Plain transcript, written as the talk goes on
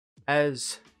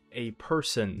As a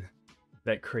person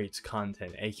that creates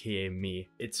content, aka me,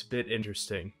 it's a bit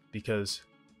interesting because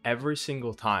every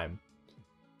single time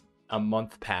a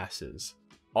month passes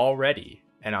already,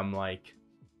 and I'm like,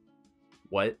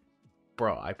 what?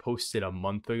 Bro, I posted a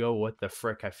month ago? What the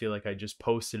frick? I feel like I just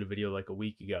posted a video like a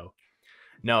week ago.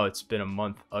 No, it's been a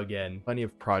month again. Plenty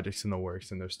of projects in the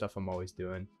works, and there's stuff I'm always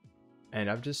doing.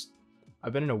 And I've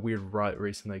been in a weird rut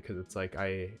recently because it's like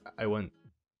I went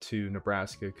to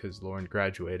Nebraska because Lauren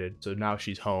graduated, so now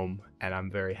she's home, and I'm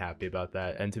very happy about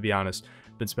that. And to be honest,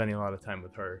 I've been spending a lot of time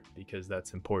with her because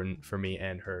that's important for me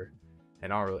and her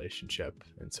and our relationship.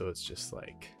 And so it's just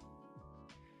like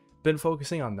been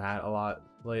focusing on that a lot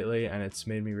lately, and it's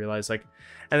made me realize, like,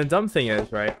 and the dumb thing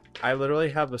is, right, I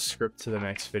literally have a script to the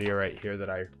next video right here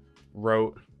that I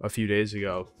wrote a few days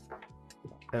ago,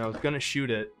 and I was gonna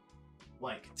shoot it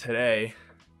like today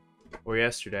or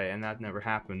yesterday, and that never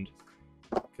happened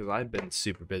because I've been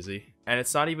super busy. And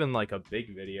it's not even like a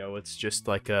big video, it's just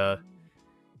like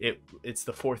it's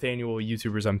the 4th annual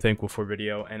YouTubers I'm Thankful For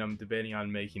video, and I'm debating on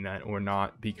making that or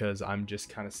not because I'm just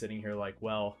kind of sitting here like,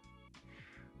 well,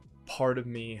 part of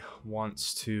me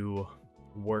wants to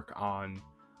work on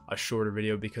a shorter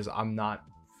video because I'm not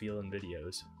feeling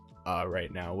videos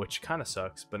right now, which kind of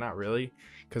sucks, but not really,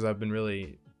 because I've been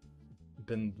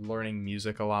learning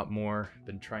music a lot more,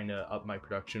 been trying to up my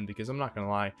production, because I'm not gonna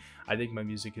lie, I think my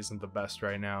music isn't the best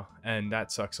right now, and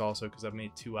that sucks also because I've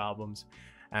made 2 albums,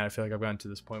 and I feel like I've gotten to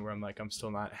this point where I'm like, I'm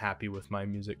still not happy with my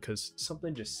music because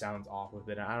something just sounds off with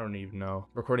it, and I don't even know.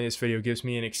 Recording this video gives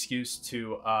me an excuse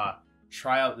to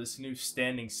try out this new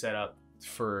standing setup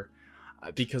for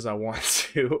because I want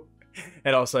to.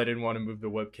 And also I didn't want to move the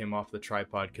webcam off the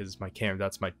tripod because my camera,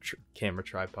 that's my camera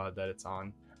tripod that it's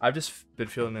on. I've just been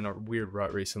feeling in a weird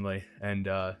rut recently, and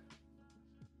so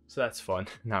that's fun.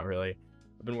 Not really.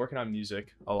 I've been working on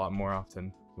music a lot more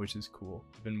often, which is cool.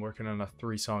 I've been working on a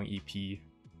 3-song EP,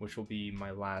 which will be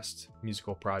my last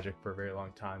musical project for a very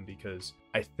long time, because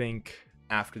I think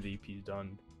after the EP is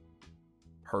done,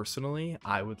 personally,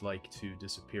 I would like to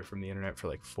disappear from the internet for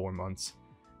like 4 months.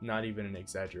 Not even an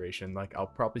exaggeration. Like, I'll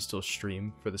probably still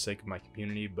stream for the sake of my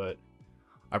community, but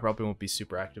I probably won't be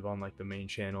super active on like the main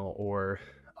channel or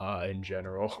in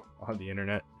general on the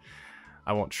internet.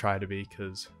 I won't try to be,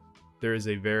 because there is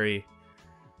a very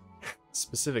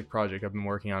specific project I've been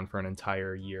working on for an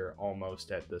entire year almost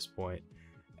at this point,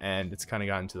 and it's kind of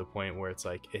gotten to the point where it's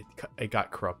like it got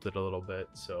corrupted a little bit.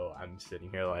 So I'm sitting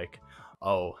here like,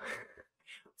 oh,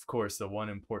 of course, the one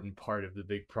important part of the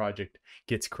big project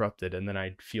gets corrupted, and then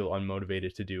I feel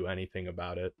unmotivated to do anything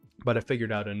about it. But I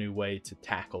figured out a new way to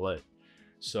tackle it.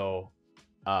 So,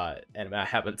 and I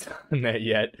haven't done that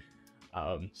yet.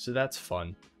 So that's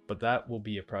fun. But that will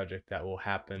be a project that will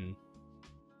happen,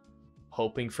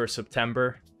 hoping for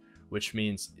September, which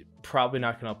means probably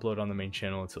not going to upload on the main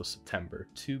channel until September,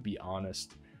 to be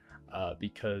honest,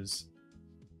 because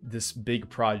this big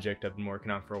project I've been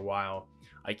working on for a while,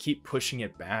 I keep pushing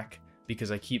it back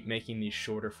because I keep making these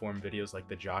shorter form videos like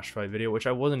the Josh Fight video, which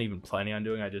I wasn't even planning on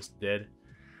doing, I just did.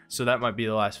 So that might be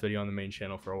the last video on the main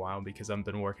channel for a while, because I've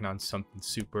been working on something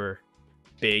super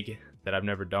big that I've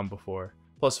never done before.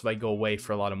 Plus, if I go away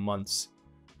for a lot of months,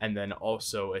 and then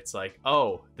also it's like,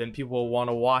 oh, then people will want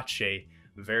to watch a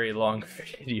very long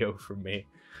video from me,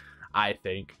 I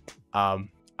think.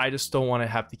 I just don't want to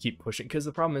have to keep pushing, because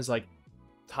the problem is, like,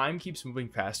 time keeps moving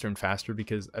faster and faster,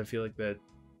 because I feel like that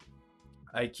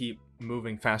I keep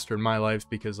moving faster in my life,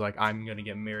 because like I'm gonna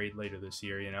get married later this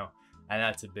year, you know, and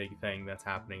that's a big thing that's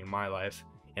happening in my life.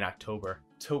 In October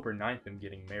 9th, I'm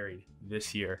getting married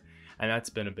this year, and that's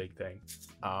been a big thing,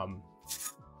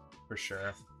 for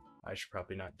sure. I should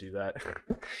probably not do that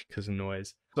because of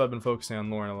noise. So I've been focusing on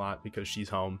Lauren a lot because she's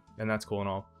home, and that's cool and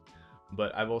all.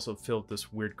 But I've also felt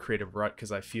this weird creative rut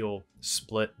because I feel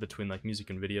split between like music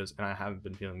and videos, and I haven't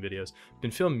been feeling videos. I've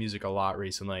been feeling music a lot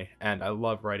recently, and I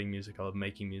love writing music. I love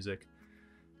making music.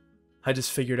 I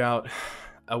just figured out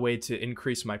a way to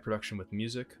increase my production with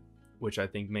music, which I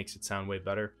think makes it sound way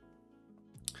better.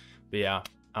 But yeah,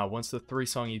 once the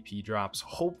 3-song EP drops,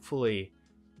 hopefully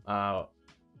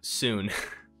soon.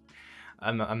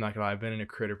 I'm not gonna lie, I've been in a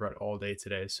creative rut all day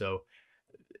today, so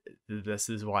this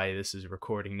is why this is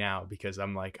recording now, because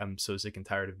I'm so sick and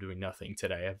tired of doing nothing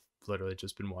today. I've literally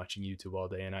just been watching YouTube all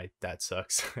day, and that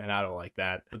sucks, and I don't like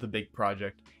that. But the big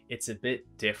project, it's a bit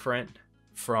different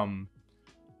from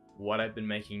what I've been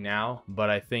making now, but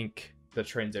I think the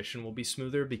transition will be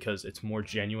smoother because it's more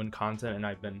genuine content, and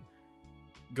I've been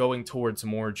going towards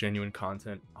more genuine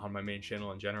content on my main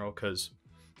channel in general, because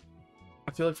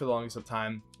I feel like for the longest of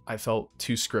time I felt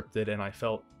too scripted, and I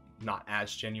felt not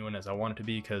as genuine as I wanted to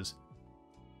be, because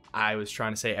I was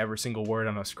trying to say every single word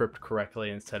on a script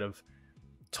correctly instead of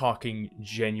talking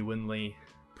genuinely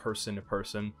person to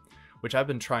person, which I've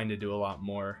been trying to do a lot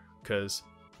more because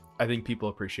I think people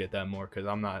appreciate that more because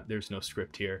there's no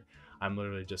script here. I'm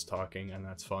literally just talking and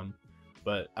that's fun.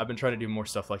 But I've been trying to do more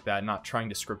stuff like that, not trying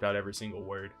to script out every single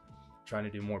word, trying to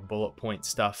do more bullet point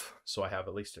stuff so I have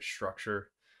at least a structure,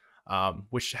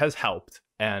 which has helped.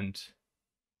 And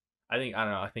I don't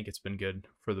know, I think it's been good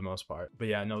for the most part. But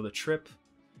yeah, no, the trip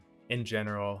in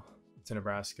general to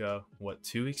Nebraska,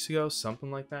 2 weeks ago,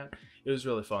 something like that. It was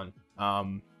really fun.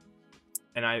 And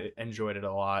I enjoyed it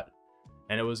a lot.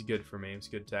 And it was good for me. It was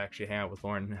good to actually hang out with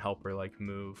Lauren and help her like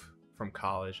move from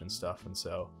college and stuff. And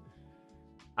so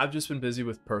I've just been busy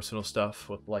with personal stuff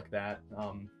with like that.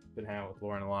 Been hanging out with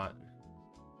Lauren a lot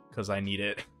because I need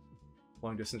it.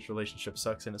 Long distance relationship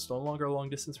sucks and it's no longer a long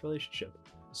distance relationship.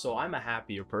 So I'm a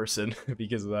happier person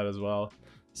because of that as well.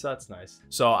 So that's nice.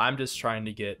 So I'm just trying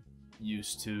to get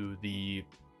used to the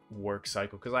work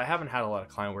cycle because I haven't had a lot of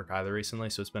client work either recently,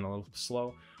 so it's been a little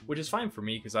slow, which is fine for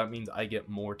me because that means I get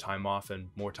more time off and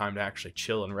more time to actually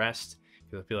chill and rest,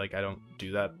 because I feel like I don't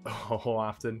do that a whole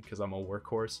often because I'm a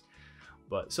workhorse.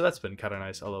 But so that's been kind of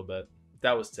nice a little bit.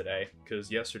 That was today,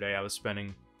 because yesterday I was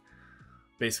spending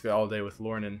basically all day with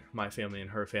Lauren and my family and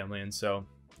her family, and so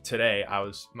today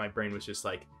my brain was just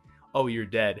like, oh, you're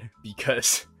dead,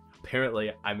 because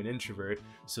apparently I'm an introvert,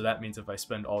 so that means if I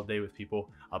spend all day with people,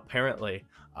 apparently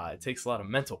it takes a lot of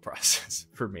mental process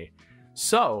for me.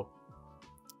 So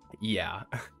yeah,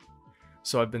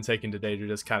 so I've been taking today to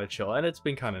just kind of chill, and it's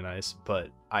been kind of nice, but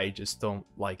I just don't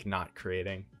like not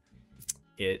creating.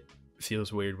 It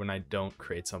feels weird when I don't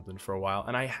create something for a while,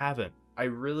 and I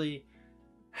really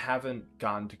haven't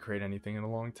gotten to create anything in a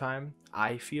long time.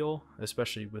 I feel,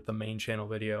 especially with the main channel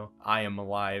video, I am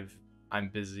alive, I'm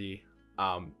busy,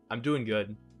 I'm doing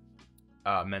good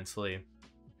mentally,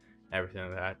 everything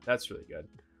like that. That's really good.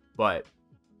 But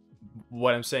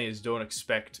what I'm saying is don't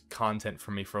expect content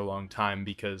from me for a long time,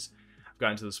 because I've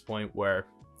gotten to this point where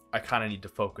I kind of need to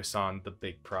focus on the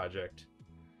big project,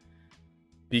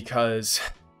 because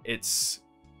it's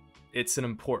an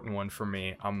important one for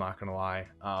me, I'm not gonna lie.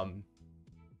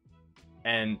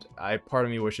 And part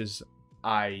of me wishes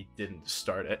I didn't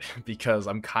start it because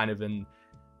I'm kind of in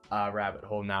a rabbit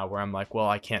hole now where I'm like, well,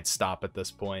 I can't stop at this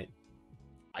point.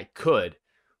 I could,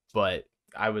 but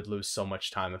I would lose so much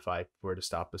time if I were to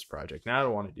stop this project. Now I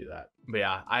don't want to do that. But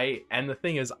yeah, and the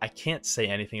thing is, I can't say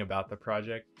anything about the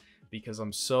project because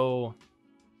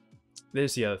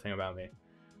there's the other thing about me,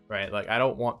 right? Like, I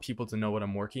don't want people to know what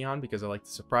I'm working on because I like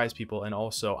to surprise people, and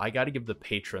also I got to give the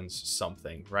patrons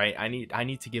something, right? I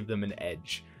need to give them an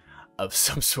edge of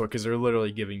some sort because they're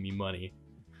literally giving me money.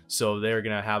 So they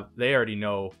already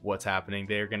know what's happening.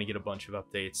 They're gonna get a bunch of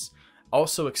updates.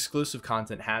 Also, exclusive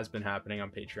content has been happening on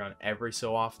Patreon every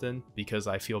so often because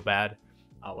I feel bad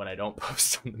when I don't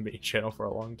post on the main channel for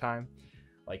a long time.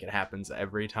 Like, it happens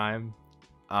every time.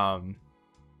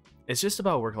 It's just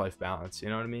about work-life balance, you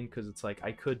know what I mean? Because it's like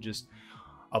I could just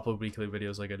upload weekly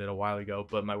videos like I did a while ago,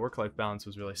 but my work-life balance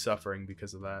was really suffering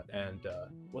because of that, and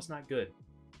was not good.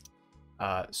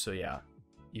 So yeah,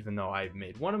 even though I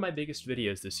made one of my biggest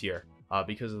videos this year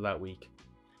because of that week,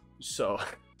 so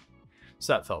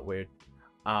that felt weird.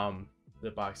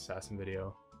 The Box Assassin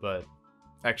video, but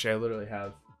actually I literally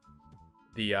have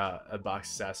the a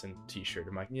Box Assassin t-shirt.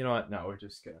 I'm like, you know what? No, we're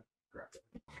just gonna grab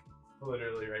it.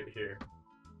 Literally right here.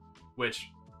 Which,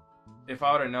 if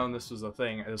I would have known this was a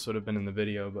thing, this would have been in the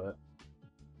video, but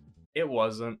it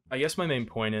wasn't. I guess my main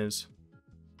point is,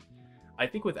 I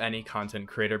think with any content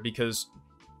creator, because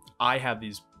I have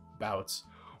these bouts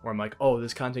where I'm like, oh,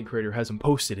 this content creator hasn't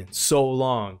posted in so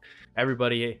long.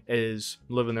 Everybody is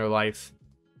living their life.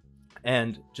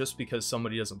 And just because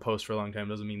somebody doesn't post for a long time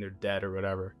doesn't mean they're dead or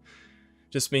whatever.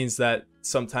 Just means that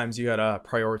sometimes you gotta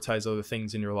prioritize other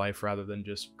things in your life rather than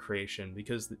just creation,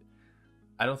 because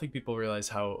I don't think people realize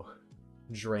how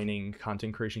draining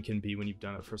content creation can be when you've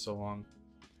done it for so long.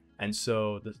 And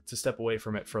so to step away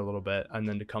from it for a little bit and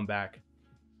then to come back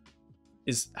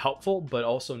is helpful, but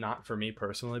also not for me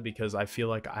personally, because I feel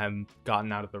like I'm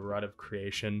gotten out of the rut of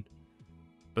creation,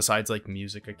 besides like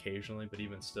music occasionally, but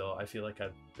even still, I feel like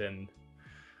I've been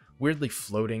weirdly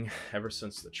floating ever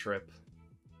since the trip,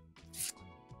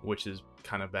 which is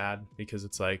kind of bad because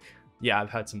it's like, yeah,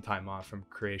 I've had some time off from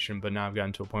creation, but now I've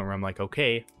gotten to a point where I'm like,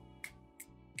 okay,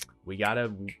 we gotta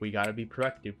be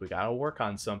productive. We gotta work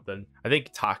on something. I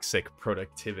think toxic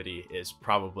productivity is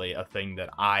probably a thing that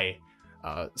I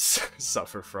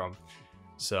suffer from.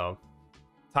 So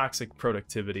toxic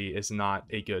productivity is not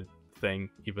a good thing,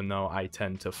 even though I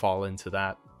tend to fall into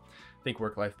that. I think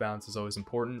work-life balance is always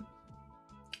important.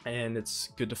 and it's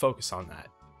good to focus on that,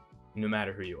 no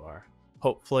matter who you are.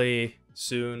 Hopefully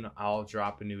soon I'll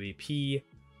drop a new EP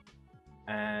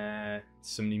and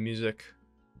some new music,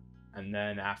 and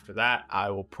then after that I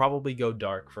will probably go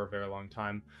dark for a very long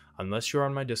time, unless you're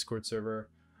on my Discord server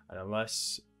and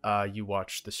unless you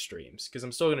watch the streams, because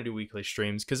I'm still going to do weekly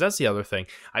streams, because that's the other thing.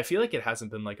 I feel like it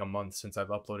hasn't been like a month since I've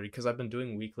uploaded, because I've been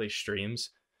doing weekly streams.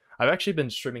 I've actually been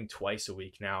streaming twice a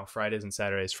week now, Fridays and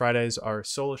Saturdays. Fridays are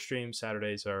solo stream,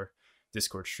 Saturdays are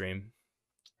Discord stream,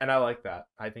 and I like that.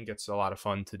 I think it's a lot of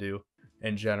fun to do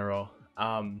in general.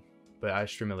 But I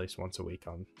stream at least once a week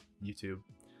on YouTube,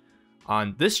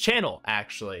 on this channel,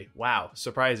 actually. Wow,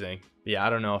 surprising. Yeah, I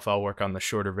don't know if I'll work on the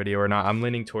shorter video or not. I'm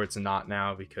leaning towards not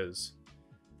now, because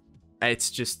it's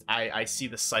just, I see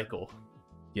the cycle,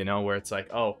 you know, where it's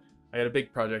like, oh, I got a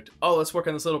big project, oh, let's work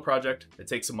on this little project, it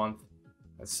takes a month,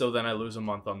 and so then I lose a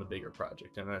month on the bigger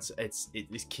project, and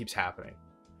it just keeps happening.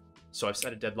 So I've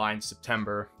set a deadline,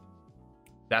 September.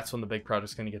 That's when the big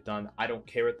project's gonna get done. I don't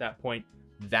care at that point.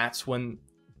 That's when,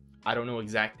 I don't know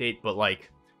exact date, but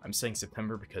like, I'm saying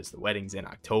September because the wedding's in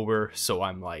October, so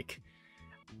I'm like,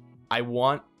 I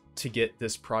want to get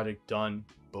this project done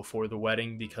before the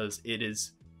wedding, because it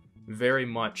is very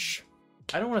much,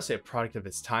 I don't want to say a product of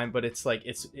its time, but it's like,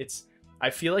 it's I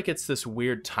feel like it's this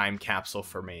weird time capsule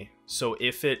for me. So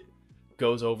if it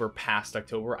goes over past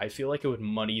October, I feel like it would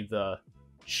muddy the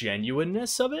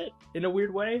genuineness of it in a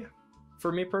weird way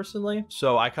for me personally.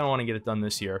 So I kind of want to get it done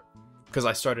this year, because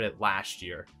I started it last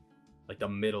year, like the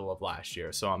middle of last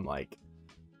year. So I'm like,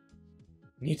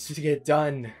 needs to get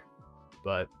done.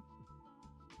 But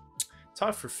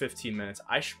talked for 15 minutes.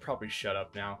 I should probably shut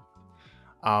up now.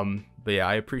 But yeah,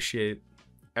 I appreciate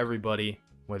everybody,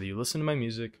 whether you listen to my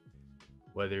music,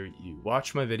 whether you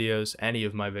watch my videos, any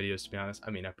of my videos, to be honest.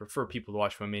 I mean, I prefer people to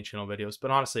watch my main channel videos,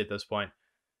 but honestly, at this point,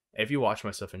 if you watch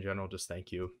my stuff in general, just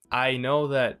thank you. I know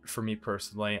that for me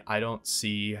personally, I don't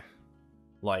see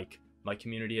like my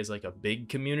community as like a big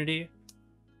community,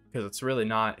 because it's really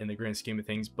not in the grand scheme of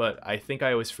things, but I think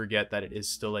I always forget that it is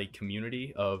still a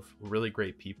community of really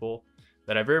great people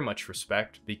that I very much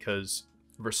respect, because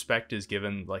respect is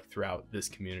given like throughout this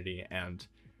community, and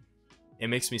it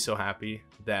makes me so happy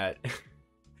that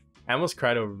I almost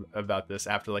cried about this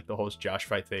after like the whole Josh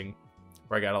fight thing,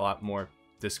 where I got a lot more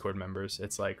Discord members.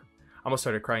 It's like I almost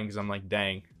started crying, because I'm like,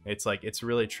 dang, it's like, it's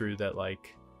really true that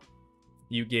like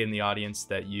you gain the audience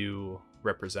that you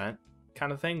represent,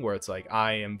 kind of thing, where it's like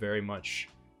I am very much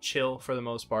chill for the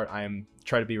most part. I am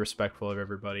try to be respectful of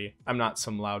everybody. I'm not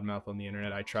some loudmouth on the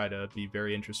internet. I try to be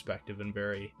very introspective and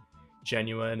very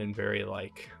genuine and very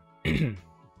like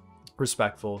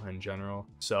respectful in general.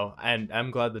 So, and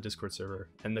I'm glad the Discord server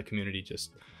and the community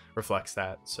just reflects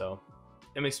that. So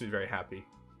it makes me very happy.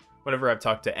 Whenever I've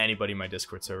talked to anybody in my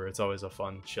Discord server, it's always a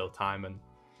fun, chill time. And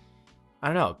I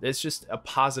don't know, it's just a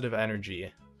positive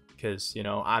energy, because, you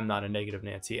know, I'm not a negative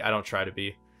Nancy. I don't try to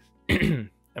be. And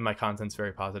my content's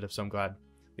very positive, so I'm glad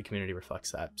the community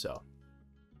reflects that. So,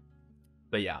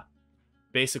 but yeah,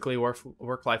 basically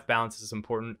work-life balance is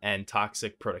important, and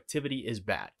toxic productivity is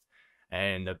bad.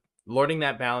 And learning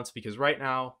that balance, because right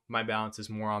now my balance is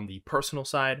more on the personal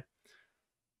side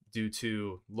due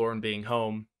to Lauren being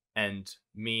home and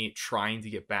me trying to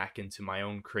get back into my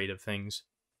own creative things.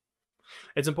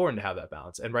 It's important to have that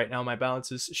balance, and right now my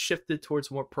balance is shifted towards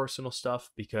more personal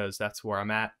stuff, because that's where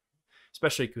I'm at.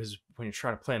 Especially because when you're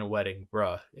trying to plan a wedding,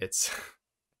 bruh, it's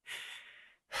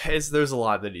there's a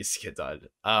lot that needs to get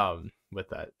done with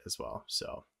that as well.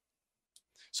 So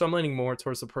I'm leaning more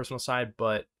towards the personal side,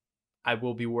 but I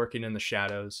will be working in the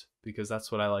shadows, because that's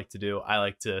what I like to do. I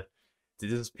like to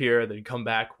disappear, then come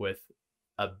back with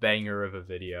a banger of a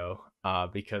video,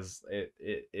 because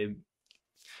it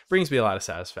brings me a lot of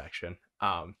satisfaction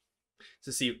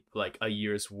to see like a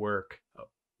year's worth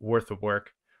of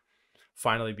work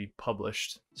finally be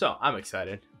published. So I'm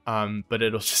excited, but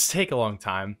it'll just take a long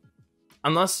time,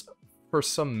 unless for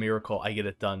some miracle I get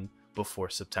it done before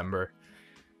September.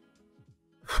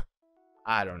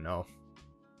 I don't know.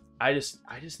 I just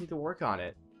need to work on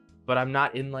it, but I'm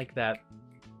not in like that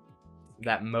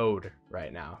mode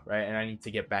right now, right? And I need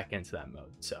to get back into that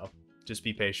mode. So just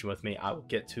be patient with me. I will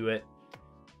get to it.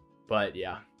 But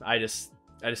yeah, I just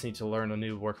need to learn a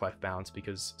new work-life balance,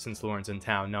 because since Lauren's in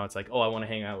town now, it's like, oh, I want to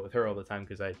hang out with her all the time,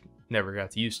 because I never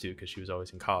got used to, because she was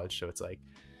always in college. So it's like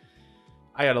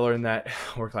I got to learn that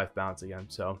work-life balance again.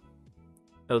 So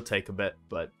it'll take a bit,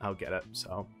 but I'll get it.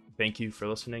 So thank you for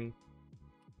listening.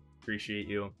 Appreciate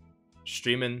you.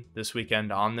 Streaming this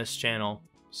weekend on this channel.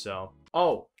 So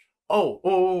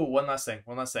one last thing.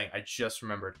 I just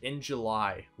remembered. In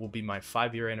July will be my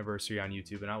 5-year anniversary on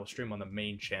YouTube, and I will stream on the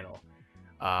main channel.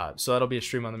 So that'll be a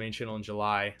stream on the main channel in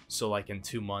July. So like in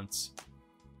 2 months.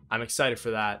 I'm excited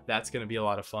for that. That's going to be a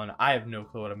lot of fun. I have no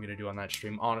clue what I'm going to do on that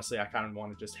stream. Honestly, I kind of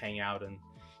want to just hang out and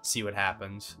see what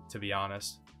happens, to be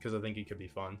honest, because I think it could be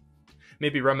fun.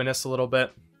 Maybe reminisce a little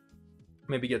bit.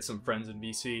 Maybe get some friends in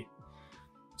VC.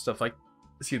 Stuff like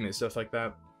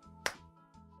that.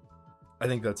 I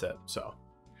think that's it. So,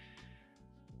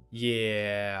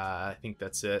 yeah, I think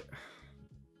that's it.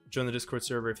 Join the Discord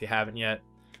server if you haven't yet.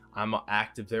 I'm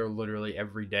active there literally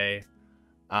every day.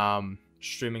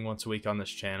 Streaming once a week on this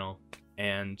channel.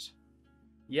 And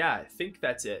yeah, I think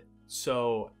that's it.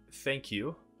 So thank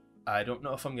you. I don't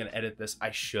know if I'm gonna edit this. I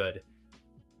should.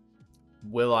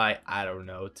 Will I? I don't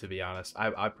know, to be honest.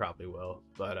 I probably will.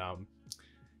 But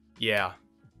yeah.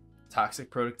 Toxic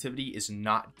productivity is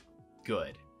not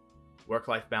good.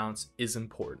 Work-life balance is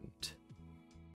important.